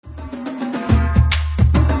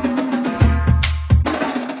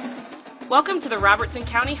Welcome to the Robertson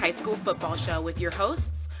County High School Football Show with your hosts,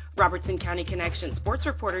 Robertson County Connection sports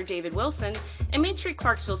reporter David Wilson and Main Street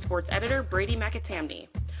Clarksville sports editor Brady McAtamney.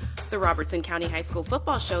 The Robertson County High School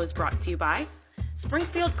Football Show is brought to you by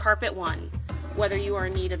Springfield Carpet One. Whether you are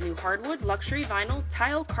in need of new hardwood, luxury vinyl,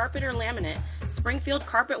 tile, carpet, or laminate, Springfield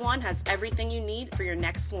Carpet One has everything you need for your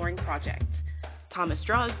next flooring project. Thomas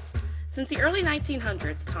Drugs. Since the early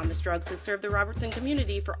 1900s, Thomas Drugs has served the Robertson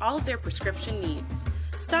community for all of their prescription needs.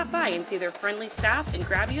 Stop by and see their friendly staff and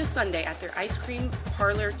grab you a sundae at their ice cream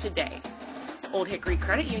parlor today. Old Hickory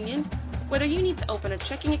Credit Union. Whether you need to open a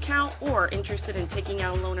checking account or interested in taking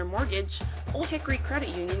out a loan or mortgage, Old Hickory Credit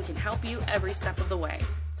Union can help you every step of the way.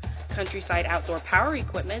 Countryside Outdoor Power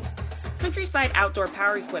Equipment. Countryside Outdoor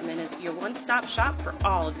Power Equipment is your one-stop shop for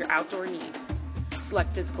all of your outdoor needs.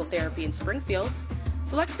 Select Physical Therapy in Springfield.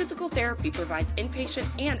 Select Physical Therapy provides inpatient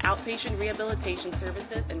and outpatient rehabilitation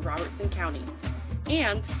services in Robertson County.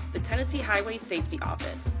 And the Tennessee Highway Safety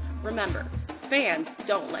Office. Remember, fans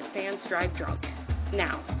don't let fans drive drunk.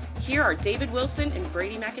 Now, here are David Wilson and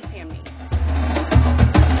Brady McAtamney.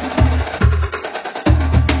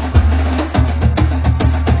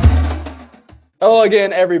 Hello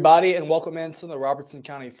again, everybody, and welcome into the Robertson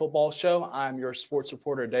County Football Show. I'm your sports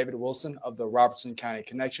reporter, David Wilson of the Robertson County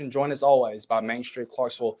Connection, joined as always by Main Street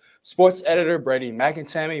Clarksville sports editor Brady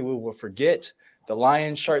McAtamney. We will forget the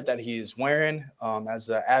Lions shirt that he is wearing. As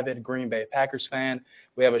an avid Green Bay Packers fan,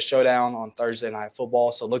 we have a showdown on Thursday Night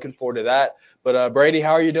Football, so looking forward to that. But Brady,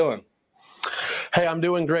 how are you doing? Hey, I'm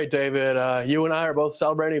doing great, David. You and I are both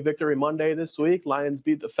celebrating Victory Monday this week. Lions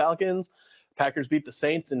beat the Falcons. Packers beat the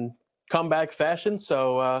Saints in comeback fashion,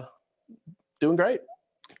 so doing great.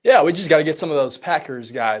 Yeah, we just got to get some of those Packers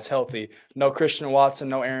guys healthy. No Christian Watson,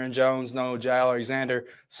 no Aaron Jones, no Jay Alexander.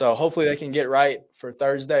 So hopefully they can get right for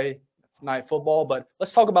Thursday Night Football. But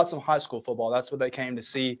let's talk about some high school football. That's what they came to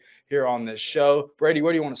see here on this show. Brady,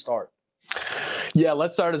 where do you want to start? Yeah,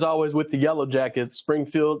 let's start as always with the Yellow Jackets.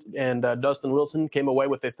 Springfield and Dustin Wilson came away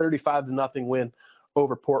with a 35-0 win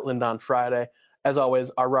over Portland on Friday. As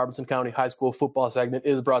always, our Robertson County High School football segment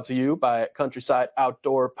is brought to you by Countryside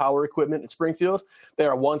Outdoor Power Equipment in Springfield. They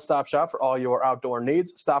are a one-stop shop for all your outdoor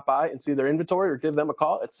needs. Stop by and see their inventory or give them a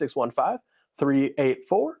call at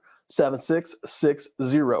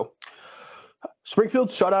 615-384-7660.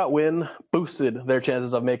 Springfield's shutout win boosted their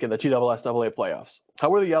chances of making the TSSAA playoffs. How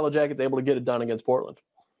were the Yellow Jackets able to get it done against Portland?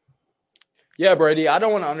 Yeah, Brady, I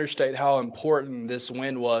don't want to understate how important this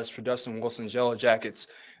win was for Dustin Wilson's Yellow Jackets.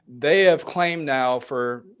 They have claimed now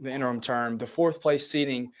for the interim term the fourth-place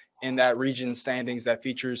seeding in that region standings that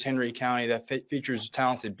features Henry County, that features a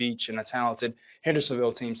talented Beach and a talented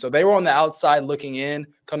Hendersonville team. So they were on the outside looking in,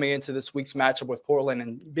 coming into this week's matchup with Portland,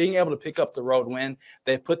 and being able to pick up the road win.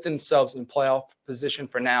 They've put themselves in playoff position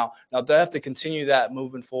for now. Now they have to continue that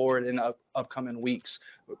moving forward in upcoming weeks,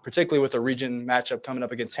 particularly with the region matchup coming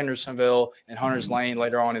up against Hendersonville and Hunters Lane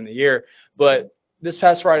later on in the year. But this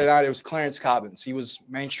past Friday night, it was Clarence Cobbins. He was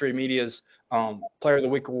Main Street Media's Player of the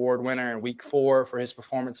Week award winner in Week 4 for his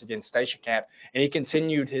performance against Station Camp, and he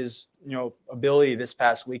continued his ability this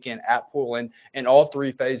past weekend at Portland in all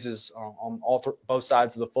three phases on both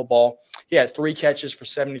sides of the football. He had 3 catches for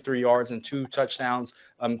 73 yards and 2 touchdowns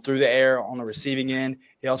through the air on the receiving end.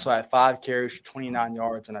 He also had 5 carries for 29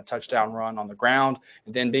 yards and a touchdown run on the ground,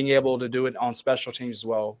 and then being able to do it on special teams as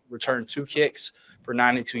well. Returned 2 kicks for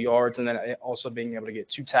 92 yards, and then also being able to get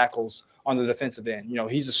 2 tackles on the defensive end.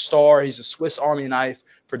 He's a star. He's a Swiss Army knife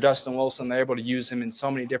for Dustin Wilson. They're able to use him in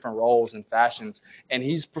so many different roles and fashions, and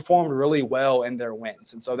he's performed really well in their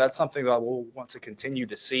wins. And so that's something that we'll want to continue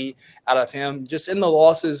to see out of him. Just in the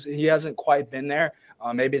losses, he hasn't quite been there.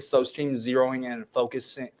 Maybe it's those teams zeroing in and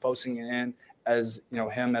focusing in as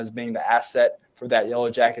him as being the asset for that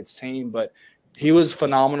Yellow Jackets team, but he was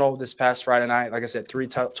phenomenal this past Friday night. Like I said, 3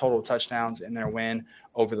 total touchdowns in their win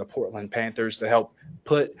over the Portland Panthers to help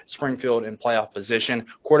put Springfield in playoff position.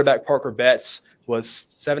 Quarterback Parker Betts was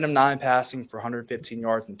 7 of 9 passing for 115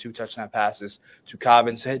 yards and 2 touchdown passes to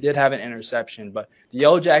Cobbins. He did have an interception, but the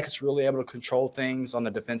Yellow Jackets really able to control things on the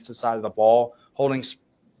defensive side of the ball, holding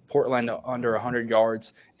Portland under 100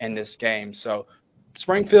 yards in this game. So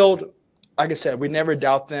Springfield, like I said, we never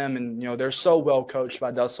doubt them, and they're so well coached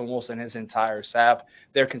by Dustin Wilson and his entire staff.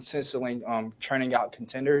 They're consistently churning out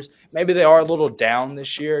contenders. Maybe they are a little down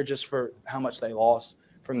this year just for how much they lost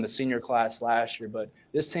from the senior class last year. But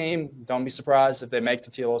this team, don't be surprised if they make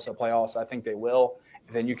the TSSAA playoffs. I think they will.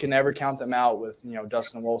 And then you can never count them out with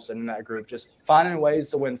Dustin Wilson in that group, just finding ways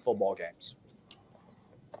to win football games.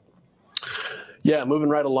 Yeah, moving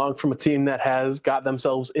right along from a team that has got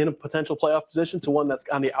themselves in a potential playoff position to one that's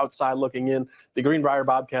on the outside looking in. The Greenbrier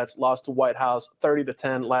Bobcats lost to White House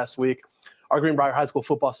 30-10 last week. Our Greenbrier High School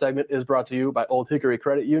football segment is brought to you by Old Hickory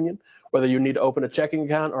Credit Union. Whether you need to open a checking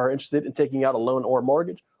account or are interested in taking out a loan or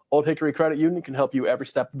mortgage, Old Hickory Credit Union can help you every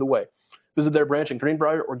step of the way. Visit their branch in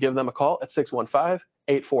Greenbrier or give them a call at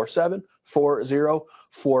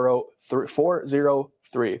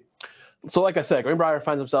 615-847-4043. So like I said, Greenbrier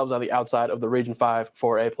finds themselves on the outside of the Region 5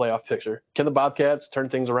 for a playoff picture. Can the Bobcats turn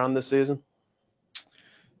things around this season?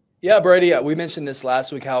 Yeah, Brady, we mentioned this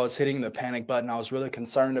last week, how I was hitting the panic button. I was really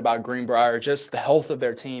concerned about Greenbrier, just the health of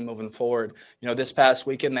their team moving forward. This past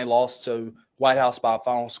weekend they lost to White House by a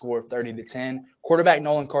final score of 30-10. Quarterback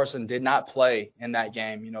Nolan Carson did not play in that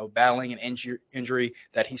game, battling an injury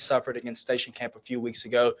that he suffered against Station Camp a few weeks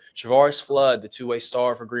ago. Javaris Flood, the two-way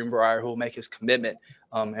star for Greenbrier, who will make his commitment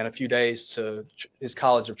in a few days to his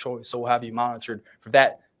college of choice. So we'll have you monitored for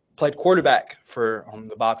that. Played quarterback for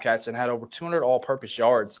the Bobcats and had over 200 all-purpose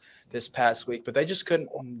yards this past week, but they just couldn't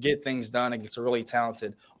get things done against a really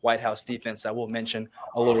talented White House defense that we'll mention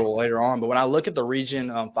a little later on. But when I look at the Region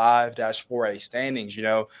 5-4A standings,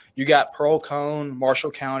 you got Pearl Cone,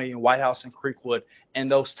 Marshall County, and White House and Creekwood in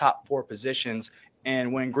those top four positions.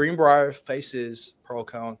 And when Greenbrier faces Pearl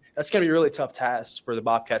Cone, that's going to be a really tough task for the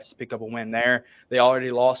Bobcats to pick up a win there. They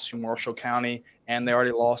already lost to Marshall County, and they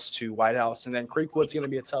already lost to White House. And then Creekwood's going to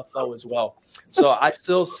be a tough foe as well. So I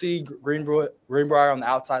still see Greenbrier on the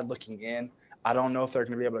outside looking in. I don't know if they're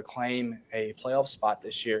going to be able to claim a playoff spot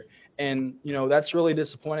this year. And, that's really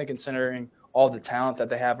disappointing considering all the talent that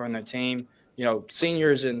they have on their team.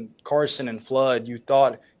 Seniors in Carson and Flood, you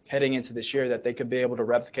thought – heading into this year that they could be able to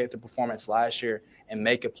replicate the performance last year and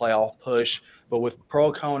make a playoff push. But with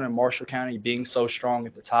Pearl Cone and Marshall County being so strong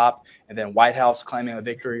at the top, and then White House claiming a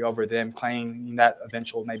victory over them, claiming that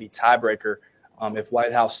eventual maybe tiebreaker if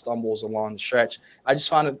White House stumbles along the stretch, I just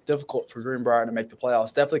find it difficult for Greenbrier to make the playoffs,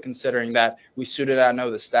 definitely considering that I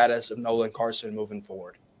know the status of Nolan Carson moving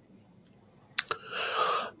forward.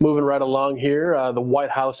 Moving right along here, the White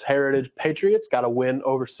House Heritage Patriots got a win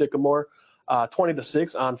over Sycamore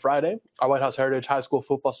 20-6 on Friday. Our White House Heritage High School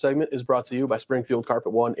football segment is brought to you by Springfield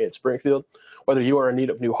Carpet One in Springfield. Whether you are in need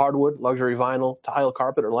of new hardwood, luxury vinyl, tile,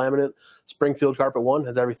 carpet, or laminate, Springfield Carpet One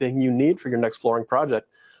has everything you need for your next flooring project.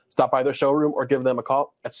 Stop by their showroom or give them a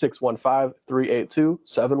call at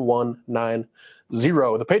 615-382-7190.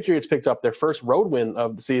 The Patriots picked up their first road win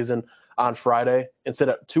of the season on Friday and sit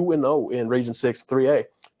at 2-0 in Region 6 3A.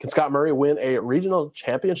 Can Scott Murray win a regional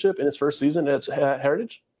championship in his first season at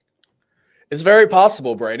Heritage? It's very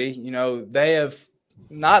possible, Brady. They have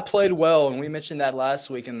not played well, and we mentioned that last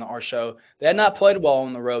week in our show. They had not played well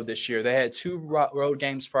on the road this year. They had two road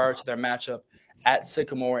games prior to their matchup at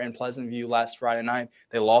Sycamore in Pleasant View last Friday night.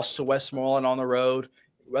 They lost to Westmoreland on the road.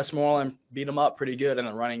 Westmoreland beat them up pretty good in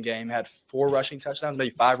the running game, had 4 rushing touchdowns,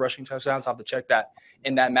 maybe 5 rushing touchdowns. I'll have to check that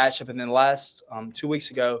in that matchup. And then last 2 weeks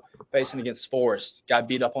ago, facing against Forest, got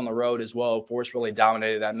beat up on the road as well. Forest really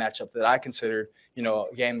dominated that matchup that I considered, a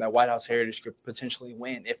game that White House Heritage could potentially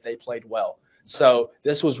win if they played well. So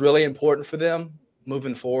this was really important for them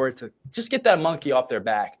moving forward to just get that monkey off their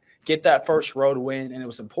back, get that first road win, and it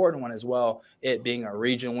was an important one as well, it being a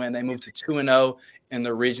region win. They moved to 2-0 in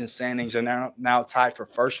the region standings and they're now tied for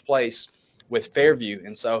first place with Fairview.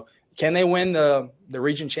 And so can they win the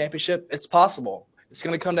region championship? It's possible. It's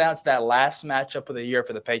going to come down to that last matchup of the year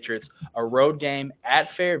for the Patriots, a road game at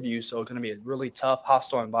Fairview, so it's going to be a really tough,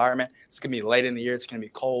 hostile environment. It's going to be late in the year. It's going to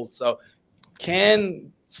be cold. So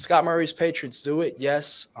can Scott Murray's Patriots do it?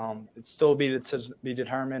 Yes. It's still be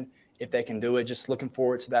determined if they can do it. Just looking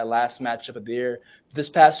forward to that last matchup of the year. This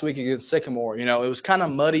past week against Sycamore, it was kind of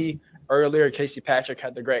muddy earlier. Casey Patrick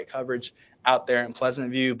had the great coverage out there in Pleasant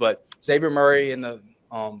View, but Xavier Murray and the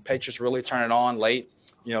Patriots really turned it on late.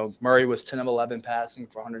 Murray was 10 of 11 passing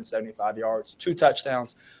for 175 yards, 2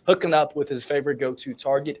 touchdowns, hooking up with his favorite go-to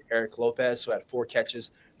target, Eric Lopez, who had 4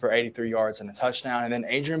 catches for 83 yards and a touchdown. And then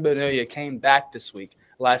Adrian Bonilla came back this week.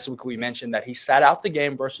 Last week we mentioned that he sat out the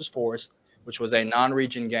game versus Forest, which was a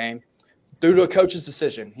non-region game, due to a coach's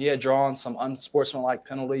decision. He had drawn some unsportsmanlike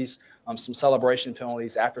penalties, some celebration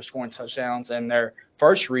penalties after scoring touchdowns. And their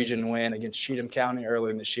first region win against Cheatham County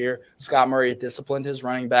earlier this year, Scott Murray disciplined his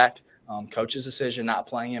running back. Coach's decision not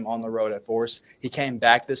playing him on the road at Forest. He came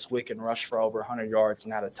back this week and rushed for over 100 yards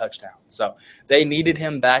and had a touchdown. So they needed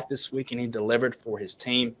him back this week, and he delivered for his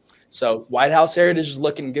team. So White House Heritage is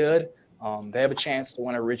looking good. They have a chance to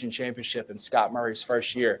win a region championship in Scott Murray's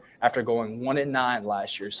first year after going 1-9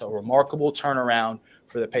 last year. So a remarkable turnaround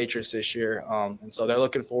for the Patriots this year. And so they're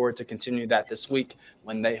looking forward to continue that this week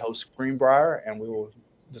when they host Greenbrier, and we will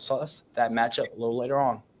discuss that matchup a little later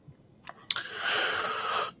on.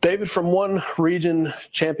 David, from one region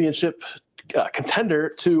championship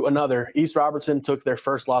contender to another, East Robertson took their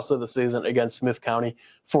first loss of the season against Smith County,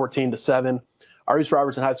 14-7. Our East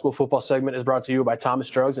Robertson High School football segment is brought to you by Thomas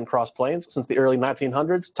Drugs in Cross Plains. Since the early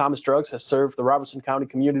 1900s, Thomas Drugs has served the Robertson County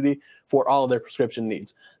community for all of their prescription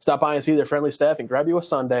needs. Stop by and see their friendly staff and grab you a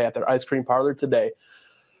sundae at their ice cream parlor today.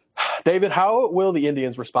 David, how will the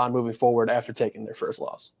Indians respond moving forward after taking their first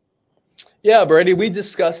loss? Yeah, Brady, we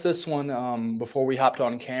discussed this one before we hopped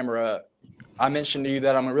on camera. I mentioned to you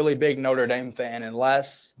that I'm a really big Notre Dame fan, and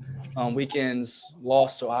last weekend's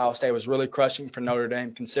loss to Ohio State was really crushing for Notre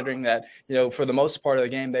Dame, considering that, for the most part of the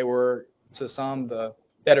game, they were, to some, the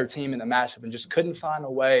better team in the matchup and just couldn't find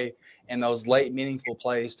a way in those late, meaningful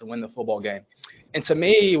plays to win the football game. And to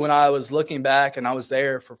me, when I was looking back, and I was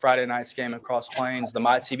there for Friday night's game at Cross Plains, the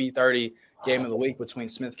MyTV 30 game of the week between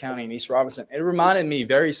Smith County and East Robertson, it reminded me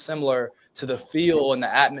very similar to the feel and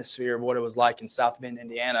the atmosphere of what it was like in South Bend,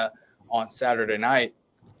 Indiana on Saturday night.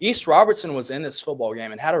 East Robertson was in this football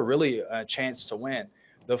game and had a really chance to win.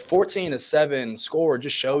 The 14-7 score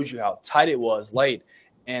just shows you how tight it was late,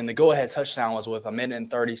 and the go-ahead touchdown was with 1 minute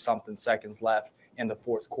and 30-something seconds left in the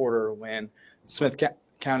fourth quarter when Smith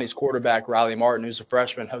County's quarterback, Riley Martin, who's a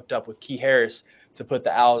freshman, hooked up with Key Harris to put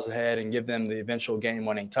the Owls ahead and give them the eventual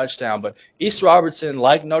game-winning touchdown. But East Robertson,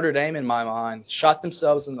 like Notre Dame in my mind, shot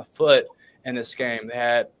themselves in the foot in this game. They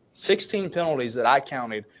had 16 penalties that I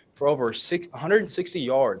counted for over 160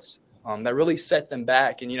 yards. That really set them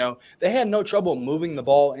back. And, they had no trouble moving the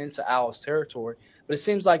ball into Owls territory, but it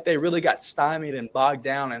seems like they really got stymied and bogged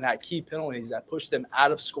down in that key penalties that pushed them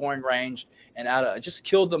out of scoring range and just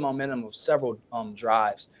killed the momentum of several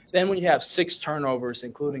drives. Then when you have 6 turnovers,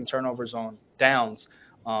 including turnovers on downs,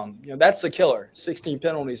 that's the killer. 16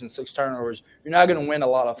 penalties and 6 turnovers. You're not going to win a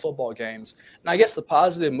lot of football games. And I guess the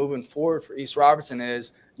positive moving forward for East Robertson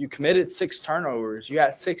is you committed 6 turnovers, you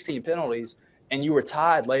had 16 penalties, and you were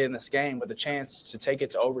tied late in this game with a chance to take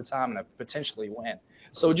it to overtime and potentially win.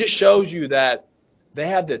 So it just shows you that they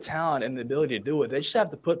have the talent and the ability to do it. They just have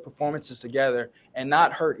to put performances together and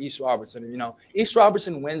not hurt East Robertson. East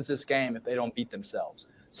Robertson wins this game if they don't beat themselves.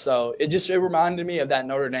 So it reminded me of that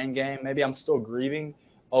Notre Dame game. Maybe I'm still grieving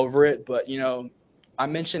over it, but, I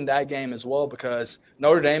mentioned that game as well because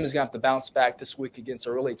Notre Dame is going to have to bounce back this week against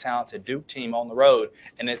a really talented Duke team on the road,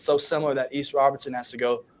 and it's so similar that East Robertson has to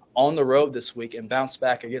go on the road this week and bounce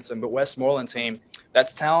back against a Westmoreland team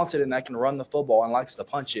that's talented and that can run the football and likes to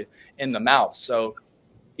punch you in the mouth. So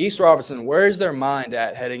East Robertson, where is their mind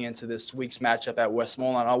at heading into this week's matchup at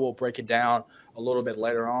Westmoreland? I will break it down a little bit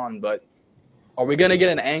later on, but are we going to get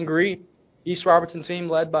an angry East Robertson team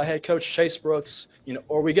led by head coach Chase Brooks,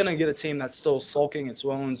 or are we going to get a team that's still sulking its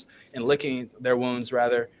wounds and licking their wounds,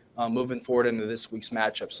 moving forward into this week's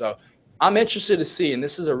matchup? So I'm interested to see, and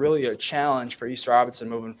this is really a challenge for East Robertson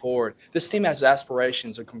moving forward. This team has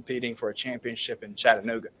aspirations of competing for a championship in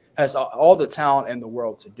Chattanooga, has all the talent in the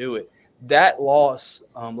world to do it. That loss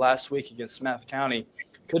last week against Smith County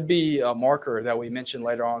could be a marker that we mentioned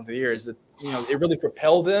later on in the year, is that it really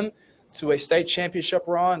propelled them to a state championship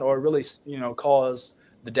run, or really caused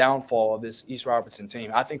the downfall of this East Robertson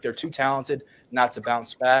team. I think they're too talented not to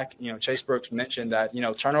bounce back. Chase Brooks mentioned that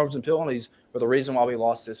turnovers and penalties were the reason why we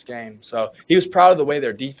lost this game. So he was proud of the way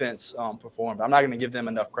their defense performed. I'm not going to give them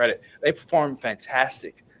enough credit. They performed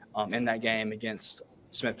fantastic in that game against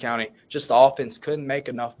Smith County. Just the offense couldn't make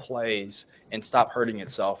enough plays and stop hurting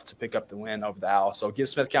itself to pick up the win over the Owls. So give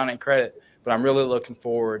Smith County credit, but I'm really looking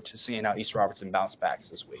forward to seeing how East Robertson bounce back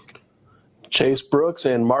this week. Chase Brooks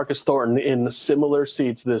and Marcus Thornton in similar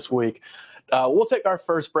seats this week. We'll take our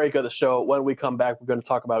first break of the show. When we come back, we're going to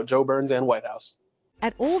talk about Joe Burns and White House.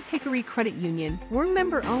 At Old Hickory Credit Union, we're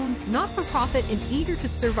member-owned, not-for-profit, and eager to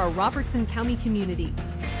serve our Robertson County community.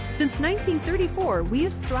 Since 1934, we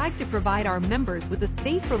have strived to provide our members with a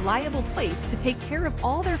safe, reliable place to take care of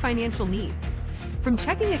all their financial needs. From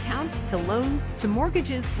checking accounts to loans to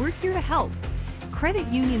mortgages, we're here to help. Credit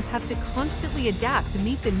unions have to constantly adapt to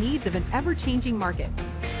meet the needs of an ever-changing market.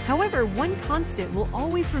 However, one constant will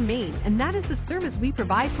always remain, and that is the service we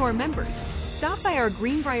provide to our members. Stop by our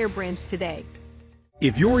Greenbrier branch today.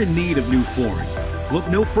 If you're in need of new flooring, look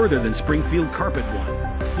no further than Springfield Carpet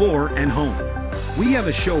One, Floor and Home. We have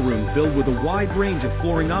a showroom filled with a wide range of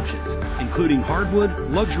flooring options, including hardwood,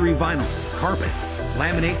 luxury vinyl, carpet,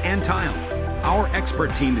 laminate, and tile. Our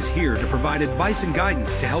expert team is here to provide advice and guidance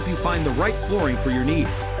to help you find the right flooring for your needs.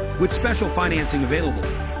 With special financing available,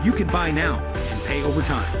 you can buy now and pay over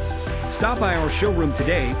time. Stop by our showroom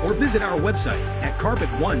today or visit our website at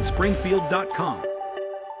carpet1springfield.com.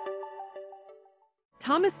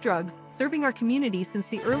 Thomas Drugs, serving our community since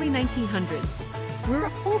the early 1900s. We're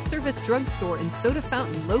a full-service drugstore and soda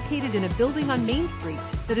fountain located in a building on Main Street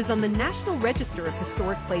that is on the National Register of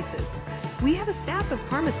Historic Places. We have a staff of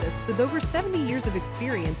pharmacists with over 70 years of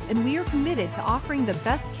experience, and we are committed to offering the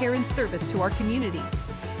best care and service to our community.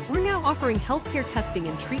 We're now offering healthcare testing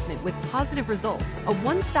and treatment with positive results, a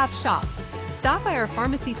one-stop shop. Stop by our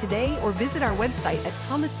pharmacy today or visit our website at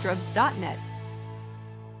thomasdrugs.net.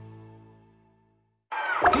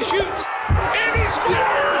 He shoots, and he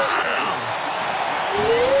scores!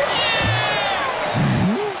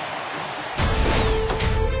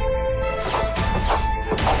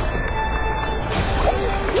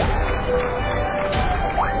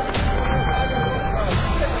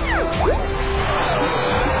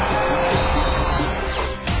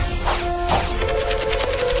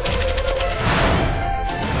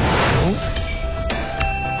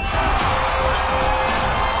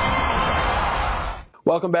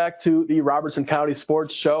 Welcome back to the Robertson County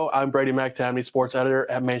Sports Show. I'm Brady McTamney, sports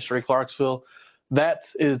editor at Main Street, Clarksville. That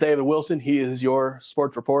is David Wilson. He is your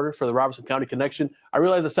sports reporter for the Robertson County Connection. I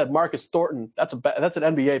realize I said Marcus Thornton. That's an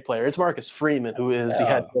NBA player. It's Marcus Freeman, who is the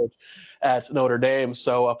head coach at Notre Dame.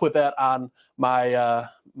 So I'll put that on my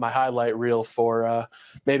my highlight reel for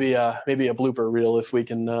maybe a blooper reel if we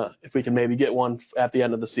can maybe get one at the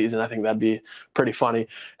end of the season. I think that'd be pretty funny.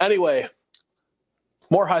 Anyway.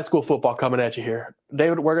 More high school football coming at you here.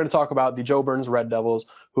 David, we're going to talk about the Joe Burns Red Devils,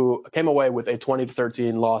 who came away with a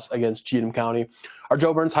 20-13 loss against Cheatham County. Our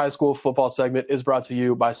Joe Burns High School football segment is brought to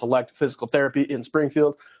you by Select Physical Therapy in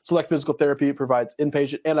Springfield. Select Physical Therapy provides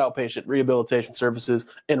inpatient and outpatient rehabilitation services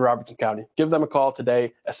in Robertson County. Give them a call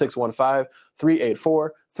today at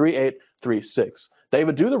 615-384-3836.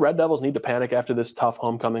 David, do the Red Devils need to panic after this tough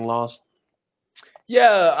homecoming loss?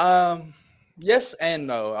 Yeah, yes and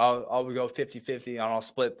no. I'll go 50-50, and I'll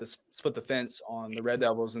split the fence on the Red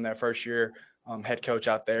Devils in their first year head coach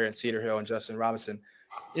out there in Cedar Hill and Justin Robinson.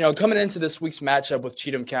 You know, coming into this week's matchup with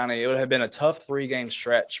Cheatham County, it would have been a tough 3-game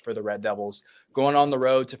stretch for the Red Devils. Going on the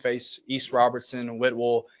road to face East Robertson,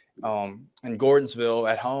 Whitwell, and Gordonsville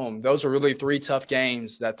at home, those are really 3 tough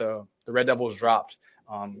games that the Red Devils dropped,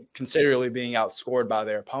 considerably being outscored by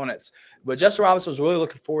their opponents. But Justin Robinson was really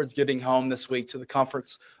looking forward to getting home this week to the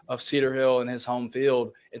comforts of Cedar Hill and his home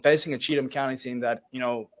field and facing a Cheatham County team that, you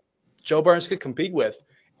know, Joe Burns could compete with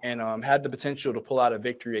and had the potential to pull out a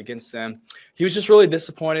victory against them. He was just really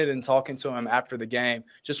disappointed in talking to him after the game,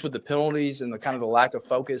 just with the penalties and the kind of the lack of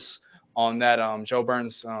focus on that Joe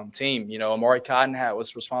Burns team. You know, Amari Cotton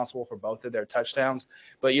was responsible for both of their touchdowns.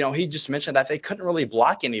 But, you know, he just mentioned that they couldn't really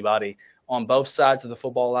block anybody on both sides of the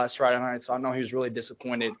football last Friday night. So I know he was really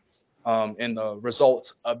disappointed in the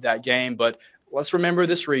results of that game. But let's remember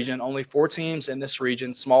this region, only 4 teams in this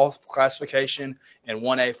region, small classification in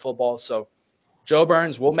 1A football. So Joe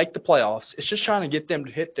Burns will make the playoffs. It's just trying to get them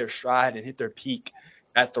to hit their stride and hit their peak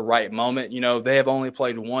at the right moment. You know, they have only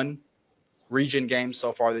played 1 region game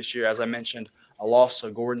so far this year. As I mentioned, a loss to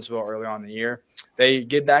Gordonsville earlier on in the year. They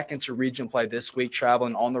get back into region play this week,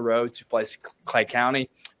 traveling on the road to place Clay County,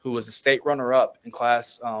 who was the state runner-up in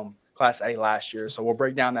Class A last year. So we'll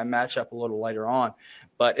break down that matchup a little later on.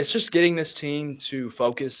 But it's just getting this team to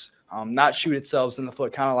focus, not shoot itself in the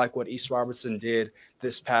foot, kind of like what East Robertson did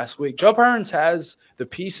this past week. Joe Burns has the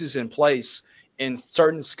pieces in place in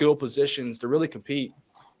certain skill positions to really compete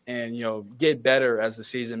and, you know, get better as the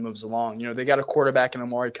season moves along. You know, they got a quarterback in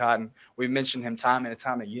Amari Cotton. We've mentioned him time and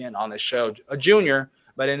time again on this show. A junior,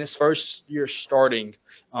 but in his first year starting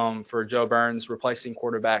for Joe Burns, replacing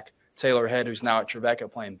quarterback Taylor Head, who's now at Trevecca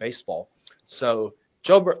playing baseball. So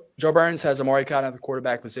Joe Burns has Amari Cotton at the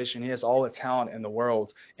quarterback position. He has all the talent in the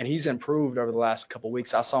world, and he's improved over the last couple of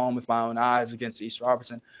weeks. I saw him with my own eyes against East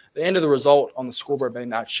Robertson. The end of the result on the scoreboard may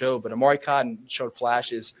not show, but Amari Cotton showed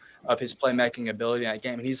flashes of his playmaking ability in that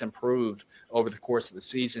game, and he's improved over the course of the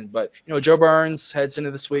season. But, you know, Joe Burns heads into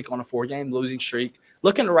this week on a 4-game losing streak,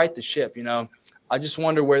 looking to right the ship. You know, I just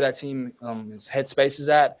wonder where that team his headspace is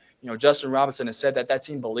at. You know, Justin Robinson has said that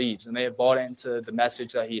team believes, and they have bought into the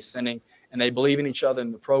message that he is sending, and they believe in each other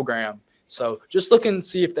in the program. So just looking to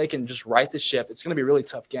see if they can just right the ship. It's going to be a really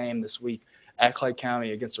tough game this week at Clay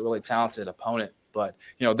County against a really talented opponent. But,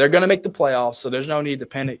 you know, they're going to make the playoffs, so there's no need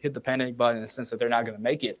to hit the panic button in the sense that they're not going to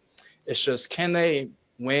make it. It's just, can they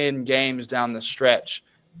win games down the stretch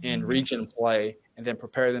in region play and then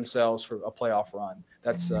prepare themselves for a playoff run?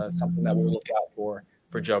 That's something that we'll look out for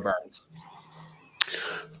Joe Burns.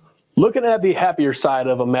 Looking at the happier side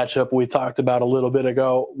of a matchup we talked about a little bit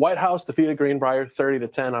ago, White House defeated Greenbrier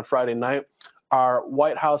 30-10 on Friday night. Our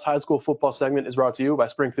White House High School football segment is brought to you by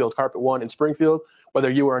Springfield Carpet One in Springfield. Whether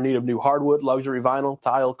you are in need of new hardwood, luxury vinyl,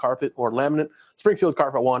 tile, carpet, or laminate, Springfield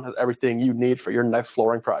Carpet One has everything you need for your next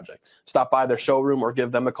flooring project. Stop by their showroom or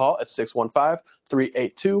give them a call at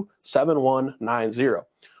 615-382-7190.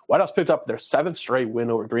 White House picked up their 7th straight win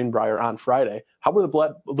over Greenbrier on Friday. How were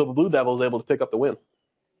the Blue Devils able to pick up the win?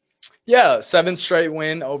 Yeah, 7th straight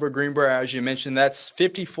win over Greenbrier, as you mentioned. That's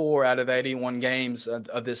 54 out of 81 games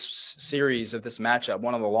of this series, of this matchup.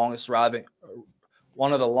 One of the longest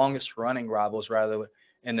running rivals,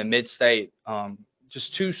 in the mid-state.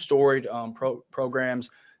 Just two storied programs,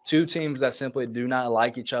 two teams that simply do not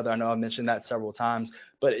like each other. I know I've mentioned that several times,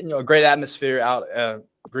 but a great atmosphere out at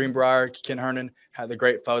Greenbrier. Ken Hernan had the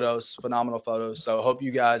great photos, phenomenal photos. So I hope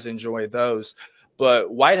you guys enjoy those.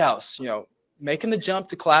 But White House, making the jump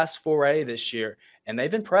to Class 4A this year, and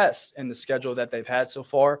they've impressed in the schedule that they've had so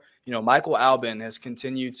far. Michael Albin has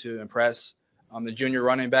continued to impress. The junior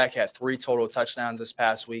running back had 3 total touchdowns this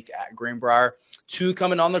past week at Greenbrier, 2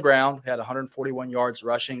 coming on the ground, had 141 yards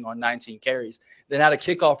rushing on 19 carries, then had a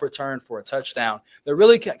kickoff return for a touchdown. They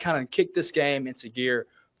really kind of kicked this game into gear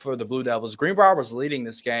for the Blue Devils. Greenbrier was leading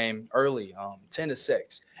this game early,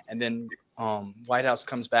 10-6, and then White House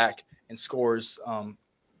comes back and scores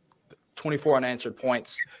 24 unanswered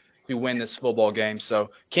points to win this football game.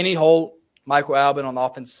 So Kenny Holt, Michael Albin on the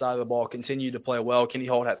offensive side of the ball continued to play well. Kenny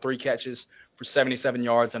Holt had 3 catches for 77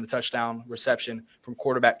 yards and a touchdown reception from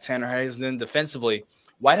quarterback Tanner Hayes. And then defensively,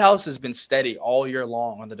 White House has been steady all year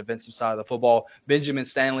long on the defensive side of the football. Benjamin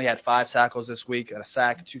Stanley had 5 tackles this week, a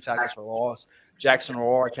sack, 2 tackles for loss. Jackson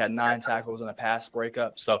O'Rourke had 9 tackles and a pass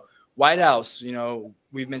breakup. So White House,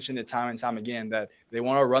 we've mentioned it time and time again that they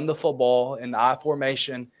want to run the football in the I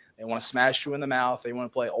formation. They want to smash you in the mouth. They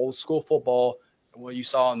want to play old school football. What you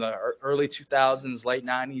saw in the early 2000s, late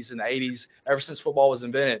 90s, and the 80s, ever since football was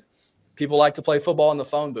invented, people like to play football in the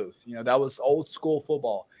phone booth. That was old school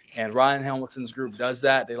football. And Ryan Hamilton's group does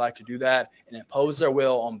that. They like to do that and impose their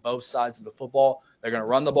will on both sides of the football. They're going to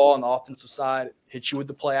run the ball on the offensive side, hit you with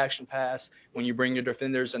the play action pass when you bring your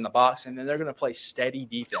defenders in the box, and then they're going to play steady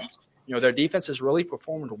defense. Their defense has really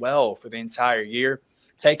performed well for the entire year.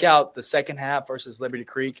 Take out the second half versus Liberty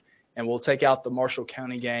Creek, and we'll take out the Marshall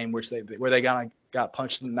County game, where they got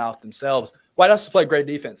punched in the mouth themselves. White House has played great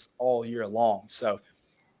defense all year long. So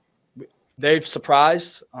they've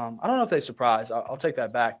surprised. I don't know if they surprised. I'll take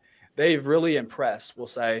that back. They've really impressed, we'll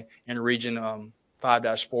say, in Region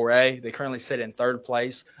 5-4A. They currently sit in 3rd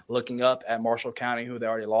place, looking up at Marshall County, who they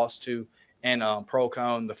already lost to. And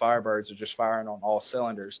Pearl-Cohn, the Firebirds, are just firing on all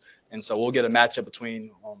cylinders. And so we'll get a matchup between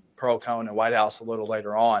Pearl-Cohn and White House a little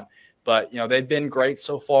later on. But, they've been great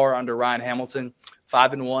so far under Ryan Hamilton,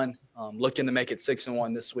 5-1, looking to make it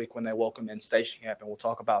 6-1 this week when they welcome in Station Camp. And we'll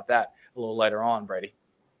talk about that a little later on, Brady.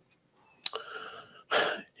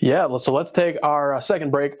 Yeah, so let's take our second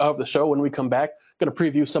break of the show. When we come back, going to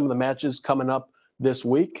preview some of the matches coming up this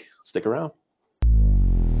week. Stick around.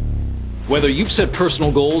 Whether you've set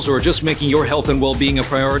personal goals or are just making your health and well-being a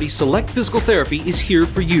priority, Select Physical Therapy is here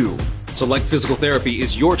for you. Select Physical Therapy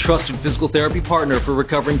is your trusted physical therapy partner for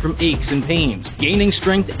recovering from aches and pains, gaining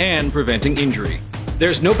strength, and preventing injury.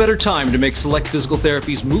 There's no better time to make Select Physical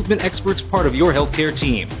Therapy's movement experts part of your healthcare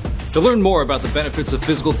team. To learn more about the benefits of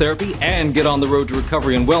physical therapy and get on the road to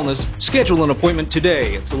recovery and wellness, schedule an appointment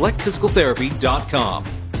today at selectphysicaltherapy.com.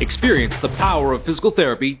 Experience the power of physical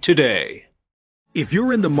therapy today. If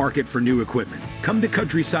you're in the market for new equipment, come to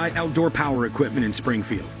Countryside Outdoor Power Equipment in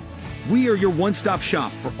Springfield. We are your one-stop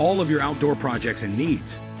shop for all of your outdoor projects and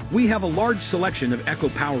needs. We have a large selection of Echo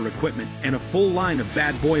Power equipment and a full line of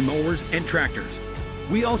bad boy mowers and tractors.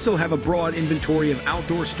 We also have a broad inventory of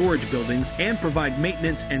outdoor storage buildings and provide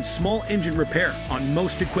maintenance and small engine repair on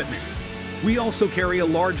most equipment. We also carry a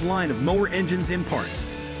large line of mower engines and parts.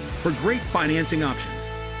 For great financing options,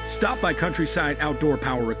 stop by Countryside Outdoor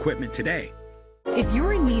Power Equipment today. If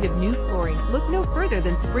you're in need of new flooring, look no further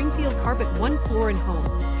than Springfield Carpet One Floor and Home,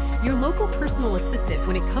 your local personal assistant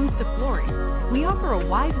when it comes to flooring. We offer a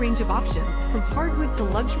wide range of options, from hardwood to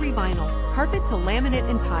luxury vinyl, carpet to laminate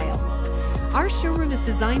and tile. Our showroom is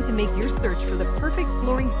designed to make your search for the perfect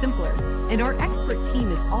flooring simpler, and our expert team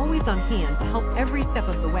is always on hand to help every step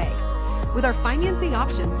of the way. With our financing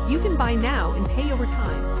options, you can buy now and pay over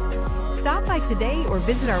time. Stop by today or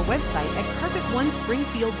visit our website at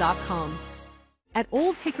carpet1springfield.com. At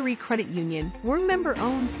Old Hickory Credit Union, we're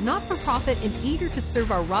member-owned, not-for-profit, and eager to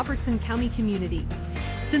serve our Robertson County community.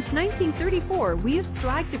 Since 1934, we have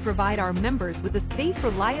strived to provide our members with a safe,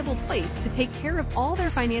 reliable place to take care of all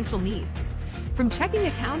their financial needs. From checking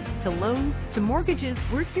accounts to loans to mortgages,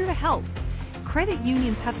 we're here to help. credit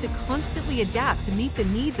unions have to constantly adapt to meet the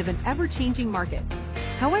needs of an ever-changing market.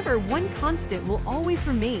 However, one constant will always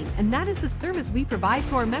remain, and that is the service we provide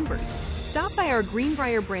to our members. Stop by our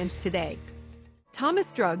Greenbrier branch today. Thomas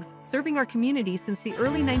Drugs, serving our community since the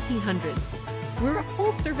early 1900s. We're a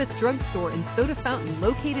full-service drugstore and soda fountain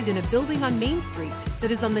located in a building on Main Street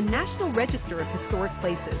that is on the National Register of Historic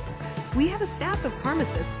Places. We have a staff of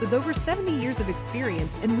pharmacists with over 70 years of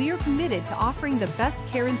experience, and we are committed to offering the best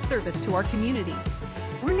care and service to our community.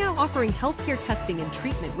 We're now offering healthcare testing and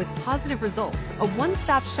treatment with positive results, a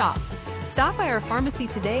one-stop shop. Stop by our pharmacy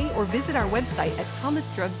today or visit our website at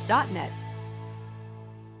thomasdrugs.net.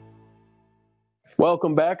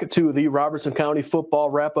 Welcome back to the Robertson County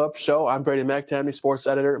Football Wrap-Up Show. I'm Brady McTamney, sports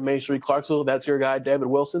editor at Main Street, Clarksville. That's your guy, David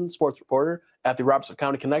Wilson, sports reporter at the Robertson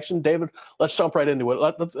County Connection. David, let's jump right into it.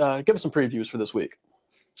 Let's give us some previews for this week.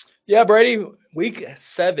 Yeah, Brady, week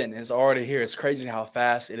 7 is already here. It's crazy how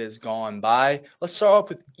fast it has gone by. Let's start off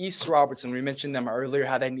with East Robertson. We mentioned them earlier,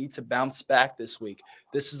 how they need to bounce back this week.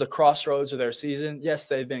 This is the crossroads of their season. Yes,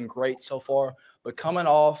 they've been great so far, but coming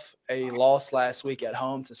off a loss last week at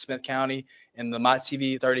home to Smith County in the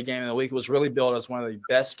MyTV 30 game of the week, it was really billed as one of the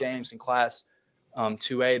best games in Class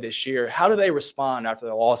 2A this year. How do they respond after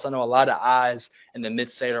the loss? I know a lot of eyes in the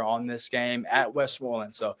Mid-State are on this game at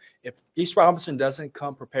Westmoreland. So if East Robertson doesn't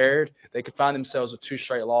come prepared, they could find themselves with 2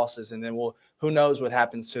 straight losses, and then who knows what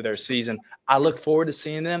happens to their season. I look forward to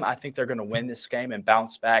seeing them. I think they're going to win this game and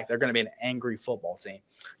bounce back. They're going to be an angry football team.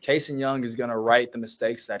 Kason Young is going to right the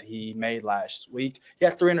mistakes that he made last week. He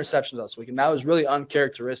had 3 interceptions last week, and that was really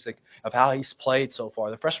uncharacteristic of how he's played so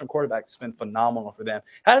far. The freshman quarterback has been phenomenal for them.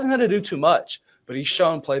 Hasn't had to do too much, but he's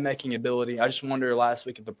shown playmaking ability. I just wonder last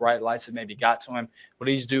week if the bright lights had maybe got to him, what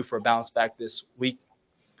he's due for a bounce back this week.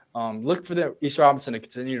 Look for the East Robinson to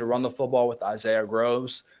continue to run the football with Isaiah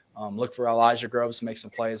Groves. Look for Elijah Groves to make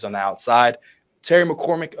some plays on the outside. Terry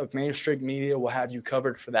McCormick of Main Street Media will have you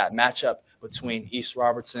covered for that matchup between East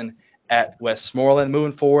Robertson at Westmoreland.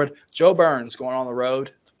 Moving forward, Joe Burns going on the road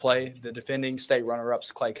to play the defending state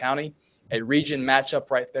runner-ups Clay County. A region matchup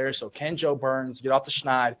right there. So can Joe Burns get off the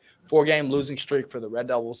schneid? 4-game losing streak for the Red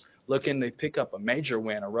Devils, looking to pick up a major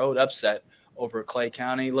win, a road upset over Clay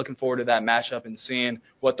County. Looking forward to that matchup and seeing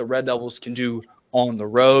what the Red Devils can do on the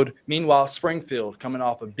road. Meanwhile, Springfield, coming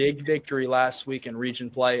off a big victory last week in region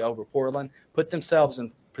play over Portland, put themselves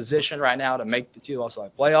in position right now to make the TLSI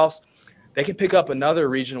playoffs. They can pick up another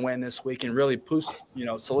region win this week and really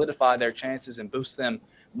solidify their chances and boost them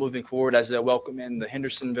moving forward as they welcome in the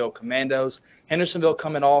Hendersonville Commandos. Hendersonville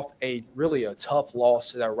coming off a tough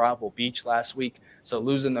loss to their rival Beach last week, so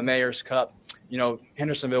losing the Mayor's Cup.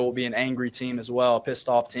 Hendersonville will be an angry team as well, a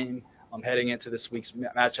pissed-off team heading into this week's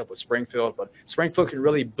matchup with Springfield. But Springfield can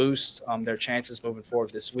really boost their chances moving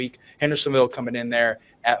forward this week. Hendersonville coming in there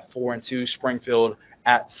at 4-2, Springfield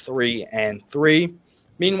at 3-3.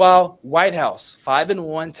 Meanwhile, White House,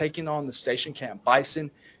 5-1, taking on the Station Camp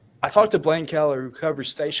Bison. I talked to Blaine Keller, who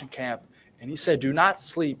covers Station Camp, and he said do not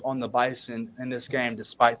sleep on the Bison in this game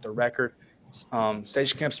despite the record.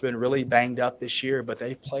 Station Camp's been really banged up this year, but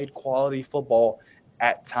they've played quality football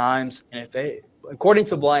at times. And according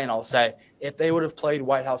to Blaine, I'll say, if they would have played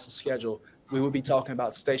White House's schedule, we would be talking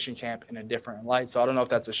about Station Camp in a different light. So I don't know if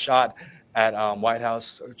that's a shot at White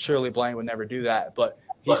House. Surely Blaine would never do that. But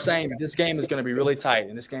he's saying this game is going to be really tight,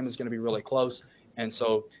 and this game is going to be really close. And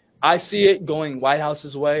so I see it going White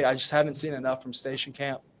House's way. I just haven't seen enough from Station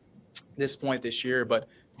Camp this point this year. But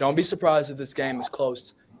don't be surprised if this game is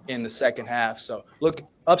close in the second half. So look,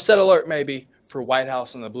 upset alert maybe for White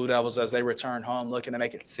House and the Blue Devils as they return home, looking to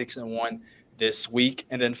make it 6-1 this week.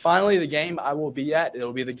 And then finally, the game I will be at,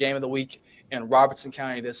 it'll be the game of the week in Robertson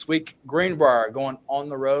County this week. Greenbrier going on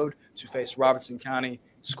the road to face Robertson County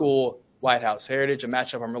School White House Heritage, a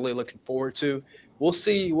matchup I'm really looking forward to. We'll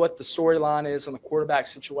see what the storyline is and the quarterback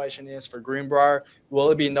situation is for Greenbrier.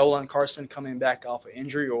 Will it be Nolan Carson coming back off of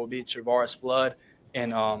injury, or will it be Travaris Flood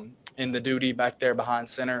in the duty back there behind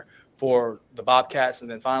center for the Bobcats? And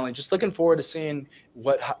then finally, just looking forward to seeing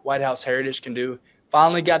what White House Heritage can do.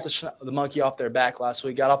 Finally got the monkey off their back last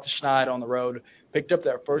week, got off the schneid on the road, picked up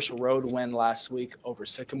their first road win last week over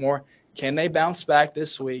Sycamore. Can they bounce back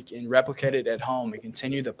this week and replicate it at home and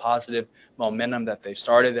continue the positive momentum that they've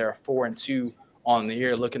started? They're 4-2 on the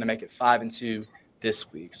year, looking to make it 5-2 this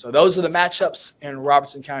week. So those are the matchups in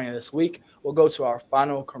Robertson County this week. We'll go to our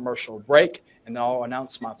final commercial break, and then I'll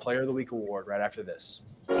announce my Player of the Week award right after this.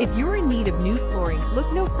 If you're in need of new flooring,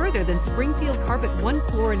 look no further than Springfield Carpet One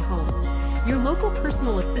Floor and Home, your local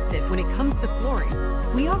personal assistant when it comes to flooring.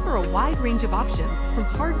 We offer a wide range of options, from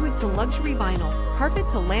hardwood to luxury vinyl, carpet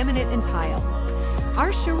to laminate and tile.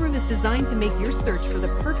 Our showroom is designed to make your search for the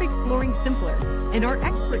perfect flooring simpler, and our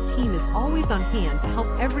expert team is always on hand to help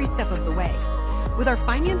every step of the way. With our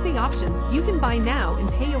financing options, you can buy now and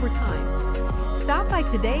pay over time. Stop by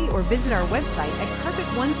today or visit our website at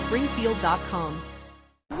carpet1springfield.com.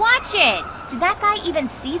 Watch it! Did that guy even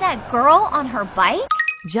see that girl on her bike?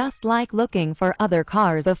 Just like looking for other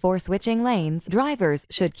cars before switching lanes, drivers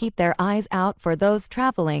should keep their eyes out for those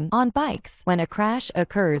traveling on bikes. When a crash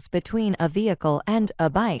occurs between a vehicle and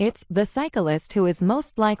a bike, it's the cyclist who is most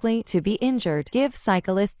likely to be injured. Give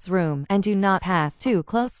cyclists room and do not pass too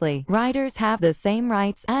closely. Riders have the same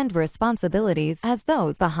rights and responsibilities as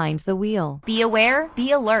those behind the wheel. Be aware,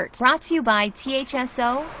 be alert. Brought to you by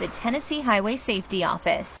THSO, the Tennessee Highway Safety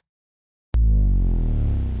Office.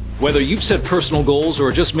 Whether you've set personal goals or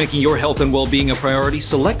are just making your health and well-being a priority,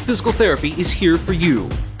 Select Physical Therapy is here for you.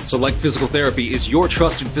 Select Physical Therapy is your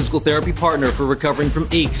trusted physical therapy partner for recovering from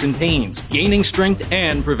aches and pains, gaining strength,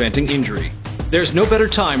 and preventing injury. There's no better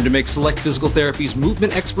time to make Select Physical Therapy's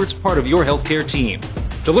movement experts part of your healthcare team.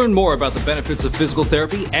 To learn more about the benefits of physical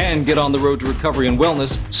therapy and get on the road to recovery and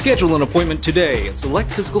wellness, schedule an appointment today at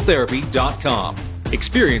selectphysicaltherapy.com.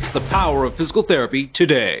 Experience the power of physical therapy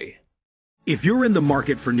today. If you're in the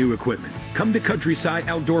market for new equipment, come to Countryside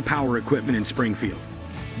Outdoor Power Equipment in Springfield.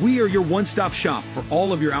 We are your one-stop shop for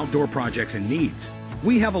all of your outdoor projects and needs.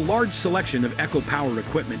 We have a large selection of eco-powered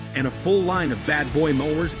equipment and a full line of bad boy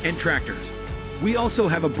mowers and tractors. We also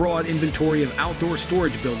have a broad inventory of outdoor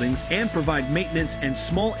storage buildings and provide maintenance and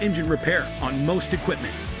small engine repair on most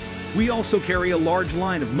equipment. We also carry a large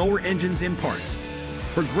line of mower engines and parts.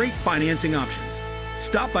 For great financing options,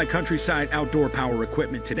 stop by Countryside Outdoor Power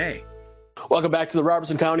Equipment today. Welcome back to the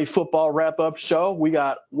Robertson County Football Wrap-Up Show. We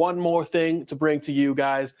got one more thing to bring to you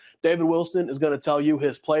guys. David Wilson is going to tell you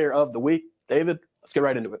his player of the week. David, let's get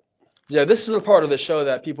right into it. Yeah, this is a part of the show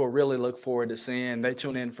that people really look forward to seeing. They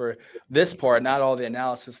tune in for this part, not all the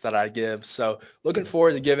analysis that I give. So looking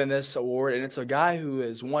forward to giving this award. And it's a guy who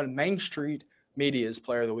has won Main Street Media's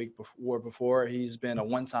Player of the Week before. He's been a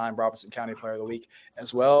one-time Robertson County Player of the Week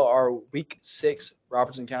as well. Our Week 6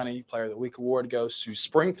 Robertson County Player of the Week award goes to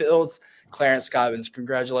Springfield's Clarence Cobbins.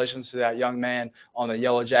 Congratulations to that young man on the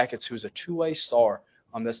Yellow Jackets, who's a two-way star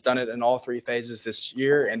that's done it in all three phases this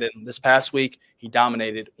year. And then this past week, he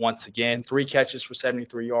dominated once again. 3 catches for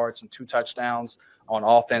 73 yards and 2 touchdowns on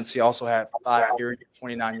offense. He also had 5 carries,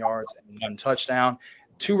 29 yards, and 1 touchdown.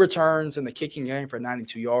 2 returns in the kicking game for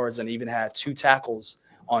 92 yards, and even had 2 tackles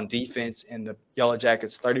on defense in the Yellow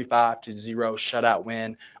Jackets' 35-0 shutout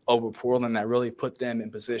win over Portland that really put them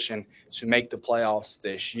in position to make the playoffs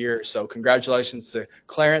this year. So congratulations to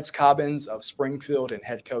Clarence Cobbins of Springfield and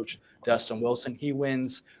head coach Dustin Wilson. He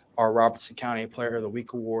wins our Robertson County Player of the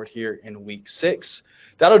Week award here in Week 6.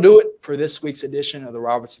 That'll do it for this week's edition of the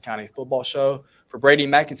Robertson County Football Show. For Brady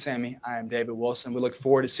McAtamney, I am David Wilson. We look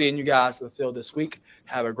forward to seeing you guys in the field this week.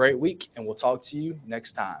 Have a great week, and we'll talk to you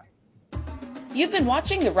next time. You've been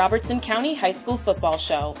watching the Robertson County High School Football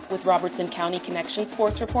Show with Robertson County Connection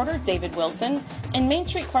sports reporter David Wilson and Main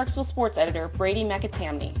Street Clarksville sports editor Brady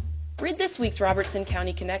McAtamney. Read this week's Robertson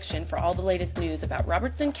County Connection for all the latest news about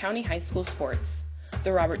Robertson County High School sports.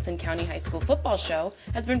 The Robertson County High School Football Show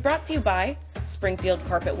has been brought to you by Springfield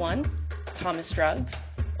Carpet One, Thomas Drugs,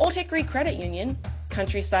 Old Hickory Credit Union,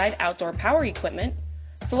 Countryside Outdoor Power Equipment,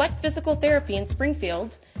 Select Physical Therapy in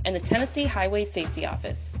Springfield, and the Tennessee Highway Safety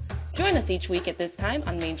Office. Join us each week at this time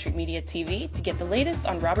on Main Street Media TV to get the latest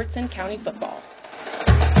on Robertson County football.